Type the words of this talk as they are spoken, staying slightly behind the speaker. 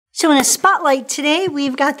So in a spotlight today,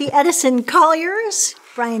 we've got the Edison Colliers.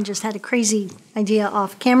 Brian just had a crazy idea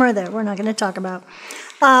off camera that we're not going to talk about.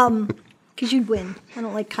 Because you'd win. I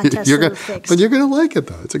don't like contests that are fixed. But you're going to like it,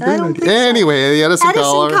 though. It's a great idea. Anyway, the Edison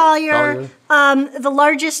Collier. The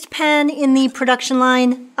largest pen in the production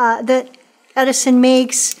line that Edison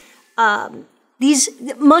makes. These,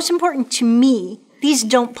 most important to me, these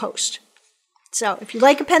don't post. So if you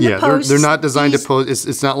like a pen that posts. They're not designed to post.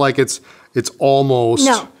 It's not like it's almost.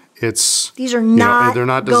 No. These are not, they're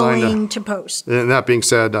not designed going to post. And that being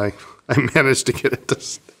said, I managed to get it to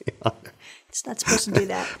stay on there. It's not supposed to do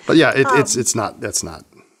that. But yeah, it's not. That's not.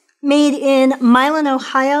 Made in Milan,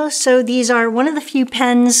 Ohio. So these are one of the few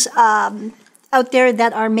pens out there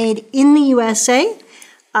that are made in the USA.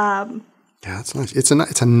 Yeah, that's nice. It's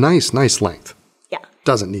a nice length. Yeah.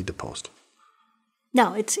 Doesn't need to post.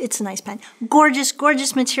 No, it's a nice pen. Gorgeous,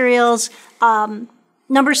 gorgeous materials.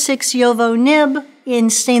 Number 6 Yovo nib in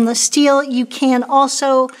stainless steel. You can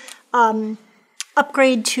also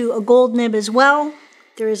upgrade to a gold nib as well.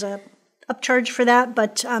 There is a upcharge for that,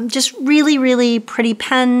 but just really, really pretty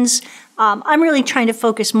pens. I'm really trying to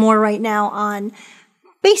focus more right now on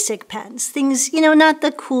basic pens. Things, not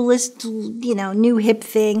the coolest, new hip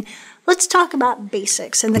thing. Let's talk about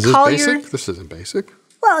basics. And the Collier. Is this basic? This isn't basic.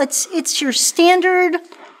 Well, it's your standard.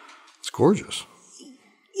 It's gorgeous.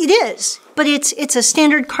 It is, but it's a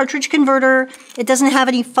standard cartridge converter. It doesn't have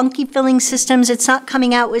any funky filling systems. It's not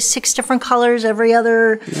coming out with 6 different colors every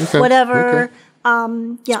other whatever. Okay.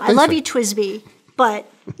 I love you, TWSBI,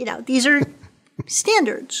 but these are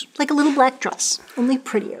standards, like a little black dress, only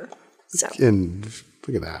prettier. So. And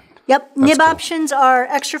look at that. Yep. Nib options are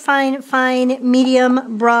extra fine,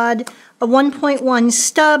 medium, broad, a 1.1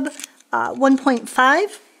 stub,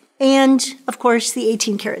 1.5 and, of course, the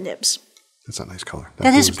 18-karat nibs. That's a nice color.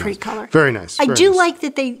 That is a pretty color. Very nice. I do like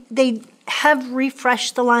that they have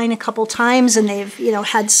refreshed the line a couple times, and they've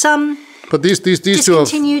had some but these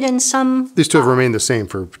discontinued and some. These two have remained the same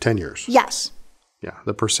for 10 years. Yes. Yeah,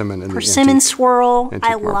 the persimmon and persimmon the swirl.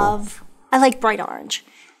 antique marble. I like bright orange,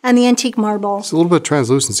 and the antique marble. It's a little bit of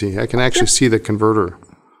translucency. I can actually see the converter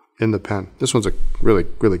in the pen. This one's a really,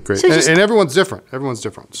 really great. So and everyone's different. Everyone's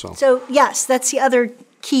different. So yes, that's the other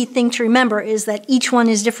key thing to remember is that each one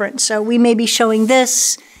is different. So we may be showing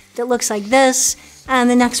this that looks like this,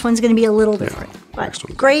 and the next one's going to be a little different. But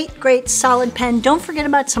great, solid pen. Don't forget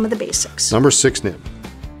about some of the basics. Number 6 nib.